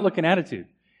whole outlook and attitude.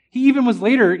 He even was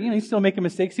later, he's still making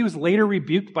mistakes. He was later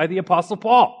rebuked by the Apostle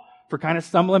Paul for kind of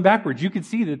stumbling backwards. You could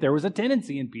see that there was a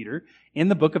tendency in Peter in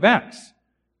the book of Acts.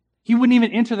 He wouldn't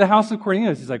even enter the house of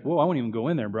Cornelius. He's like, whoa, I won't even go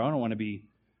in there, bro. I don't want to be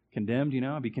condemned,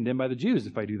 I'll be condemned by the Jews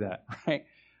if I do that, right?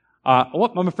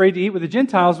 I'm afraid to eat with the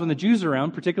Gentiles when the Jews are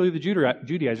around, particularly the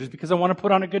Judaizers, because I want to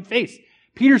put on a good face.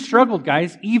 Peter struggled,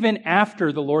 guys, even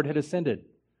after the Lord had ascended.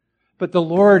 But the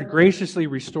Lord graciously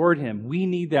restored him. We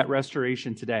need that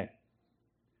restoration today.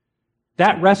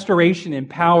 That restoration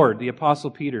empowered the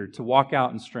Apostle Peter to walk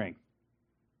out in strength.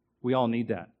 We all need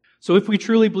that. So if we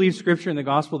truly believe Scripture and the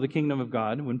gospel of the kingdom of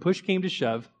God, when push came to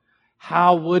shove,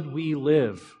 how would we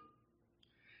live?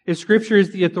 If Scripture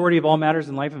is the authority of all matters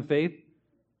in life and faith,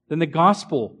 then the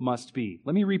gospel must be.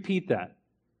 Let me repeat that.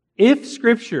 If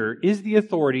Scripture is the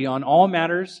authority on all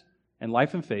matters in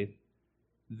life and faith,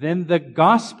 then the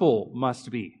gospel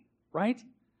must be, right?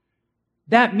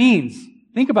 That means,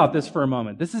 think about this for a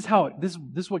moment. This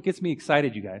is what gets me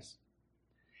excited, you guys.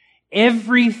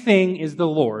 Everything is the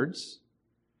Lord's.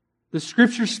 The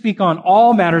Scriptures speak on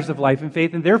all matters of life and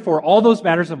faith, and therefore all those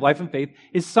matters of life and faith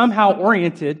is somehow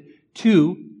oriented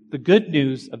to the good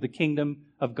news of the kingdom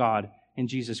of God in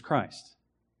Jesus Christ.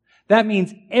 That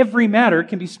means every matter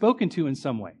can be spoken to in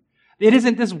some way. It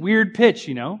isn't this weird pitch,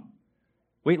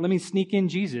 Wait, let me sneak in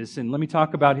Jesus and let me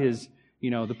talk about his,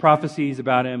 the prophecies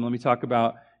about him. Let me talk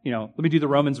about, let me do the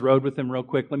Romans road with him real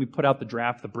quick. Let me put out the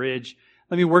draft, the bridge.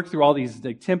 Let me work through all these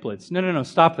templates. No,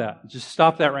 stop that. Just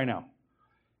stop that right now.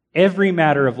 Every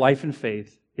matter of life and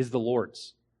faith is the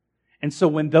Lord's. And so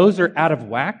when those are out of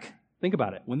whack, think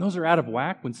about it. When those are out of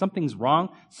whack, when something's wrong,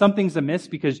 something's amiss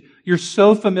because you're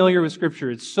so familiar with Scripture,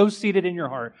 it's so seated in your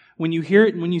heart. When you hear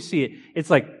it and when you see it, it's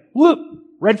like, whoop,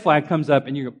 red flag comes up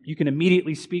and you can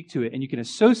immediately speak to it and you can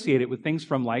associate it with things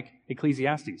from like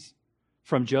Ecclesiastes,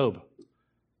 from Job,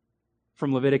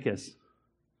 from Leviticus,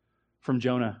 from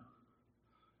Jonah.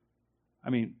 I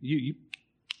mean,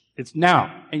 it's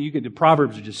now, and the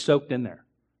Proverbs are just soaked in there,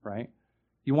 right?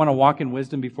 You want to walk in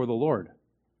wisdom before the Lord.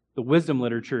 The wisdom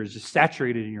literature is just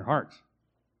saturated in your heart.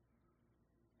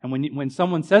 And when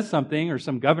someone says something, or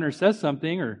some governor says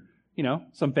something, or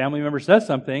some family member says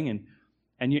something,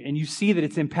 and you see that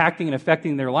it's impacting and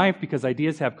affecting their life because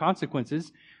ideas have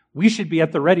consequences, we should be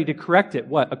at the ready to correct it.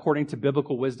 What? According to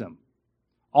biblical wisdom.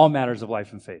 All matters of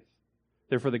life and faith.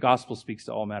 Therefore, the gospel speaks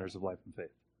to all matters of life and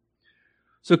faith.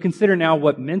 So consider now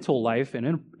what mental life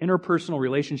and interpersonal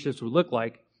relationships would look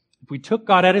like if we took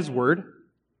God at His word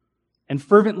and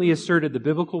fervently asserted the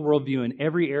biblical worldview in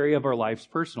every area of our lives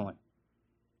personally,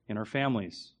 in our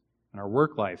families, in our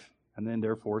work life, and then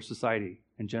therefore society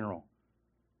in general,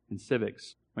 in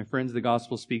civics. My friends, the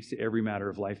gospel speaks to every matter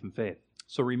of life and faith.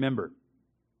 So remember,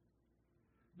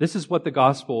 this is what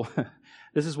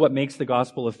makes the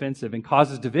gospel offensive and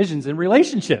causes divisions in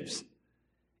relationships.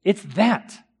 It's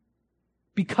that.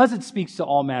 Because it speaks to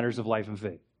all matters of life and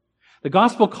faith. The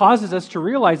gospel causes us to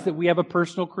realize that we have a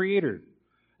personal creator,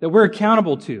 that we're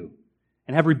accountable to,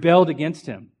 and have rebelled against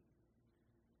Him,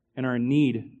 and are in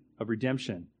need of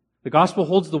redemption. The gospel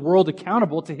holds the world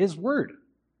accountable to His word.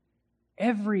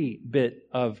 Every bit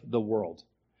of the world.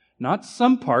 Not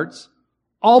some parts,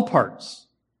 all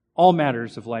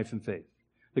matters of life and faith.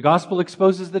 The gospel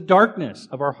exposes the darkness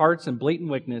of our hearts and blatant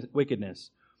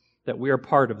wickedness, that we are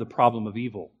part of the problem of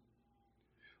evil.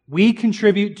 We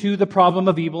contribute to the problem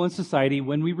of evil in society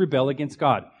when we rebel against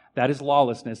God. That is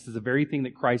lawlessness. Is the very thing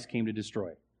that Christ came to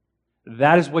destroy.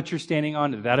 That is what you're standing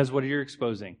on. That is what you're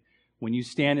exposing when you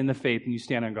stand in the faith and you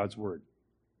stand on God's word.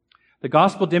 The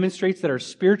gospel demonstrates that our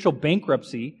spiritual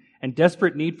bankruptcy and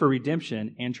desperate need for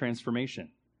redemption and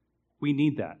transformation. We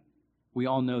need that. We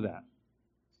all know that.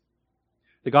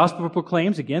 The gospel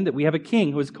proclaims, again, that we have a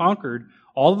king who has conquered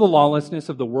all of the lawlessness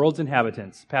of the world's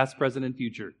inhabitants, past, present, and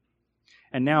future.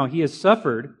 And now He has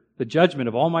suffered the judgment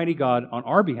of Almighty God on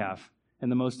our behalf in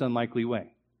the most unlikely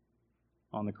way,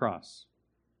 on the cross,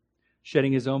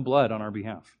 shedding His own blood on our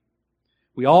behalf.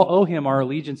 We all owe Him our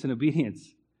allegiance and obedience,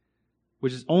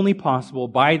 which is only possible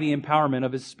by the empowerment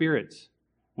of His Spirit.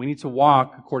 We need to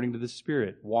walk according to the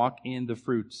Spirit, walk in the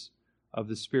fruits of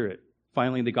the Spirit.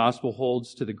 Finally, the gospel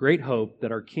holds to the great hope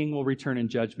that our King will return in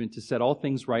judgment to set all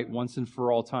things right once and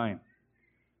for all time.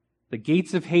 The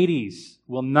gates of Hades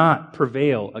will not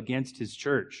prevail against His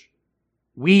church.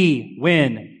 We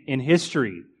win in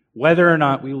history, whether or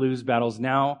not we lose battles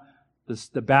now.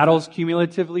 The battles,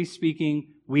 cumulatively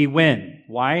speaking, we win.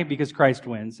 Why? Because Christ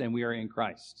wins, and we are in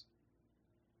Christ.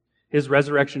 His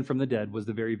resurrection from the dead was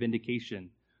the very vindication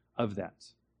of that.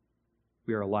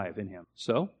 We are alive in Him.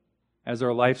 So,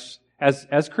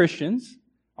 as Christians,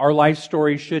 our life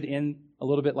story should end a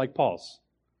little bit like Paul's,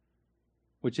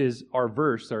 which is our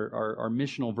verse, our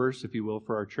missional verse, if you will,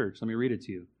 for our church. Let me read it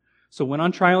to you. So when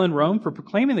on trial in Rome for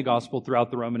proclaiming the gospel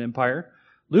throughout the Roman Empire,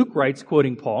 Luke writes,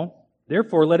 quoting Paul,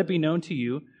 "Therefore let it be known to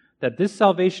you that this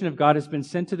salvation of God has been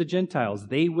sent to the Gentiles.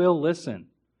 They will listen."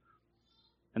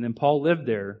 And then Paul lived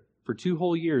there for 2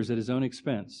 whole years at his own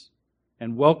expense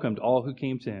and welcomed all who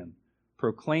came to him,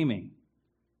 proclaiming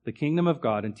the kingdom of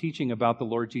God and teaching about the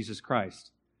Lord Jesus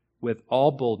Christ with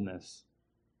all boldness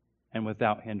and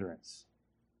without hindrance.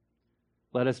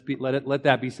 Let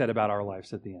that be said about our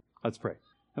lives at the end. Let's pray.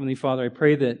 Heavenly Father, I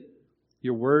pray that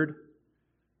your word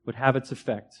would have its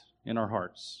effect in our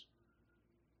hearts.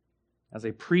 As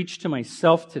I preach to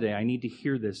myself today, I need to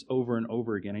hear this over and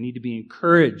over again. I need to be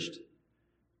encouraged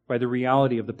by the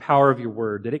reality of the power of your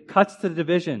word, that it cuts to the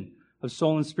division of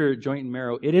soul and spirit, joint and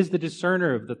marrow. It is the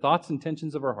discerner of the thoughts and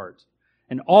intentions of our heart.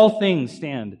 And all things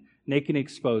stand naked and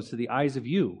exposed to the eyes of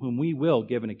you, whom we will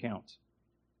give an account.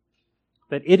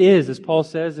 That it is, as Paul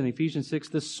says in Ephesians 6,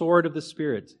 the sword of the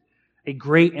Spirit, a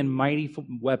great and mighty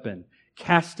weapon,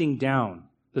 casting down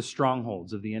the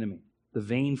strongholds of the enemy, the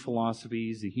vain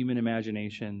philosophies, the human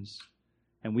imaginations,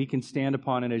 and we can stand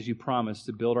upon it as you promised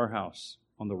to build our house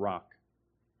on the rock.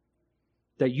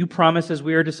 That you promise, as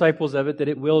we are disciples of it, that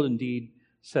it will indeed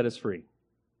set us free,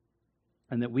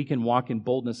 and that we can walk in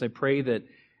boldness. I pray that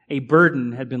a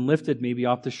burden had been lifted maybe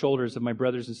off the shoulders of my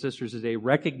brothers and sisters today,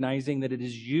 recognizing that it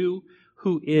is you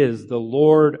who is the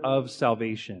Lord of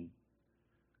salvation.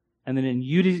 And then in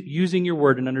using your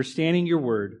word and understanding your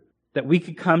word, that we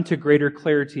could come to greater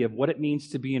clarity of what it means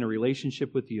to be in a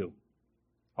relationship with you,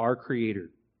 our Creator.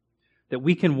 That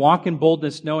we can walk in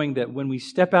boldness knowing that when we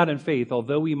step out in faith,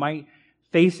 although we might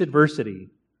face adversity,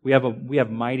 we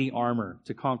have mighty armor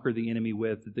to conquer the enemy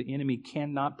with, that the enemy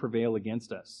cannot prevail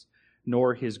against us,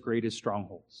 nor his greatest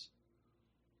strongholds.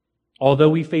 Although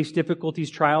we face difficulties,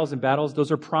 trials, and battles,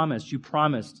 those are promised. You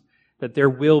promised that there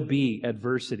will be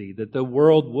adversity, that the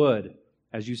world would,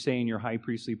 as you say in your high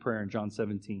priestly prayer in John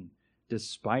 17,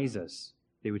 despise us.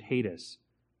 They would hate us.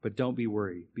 But don't be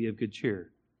worried. Be of good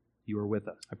cheer. You are with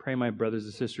us. I pray my brothers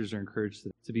and sisters are encouraged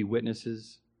to be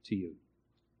witnesses to you,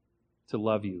 to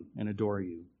love you and adore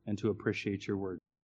you, and to appreciate your word.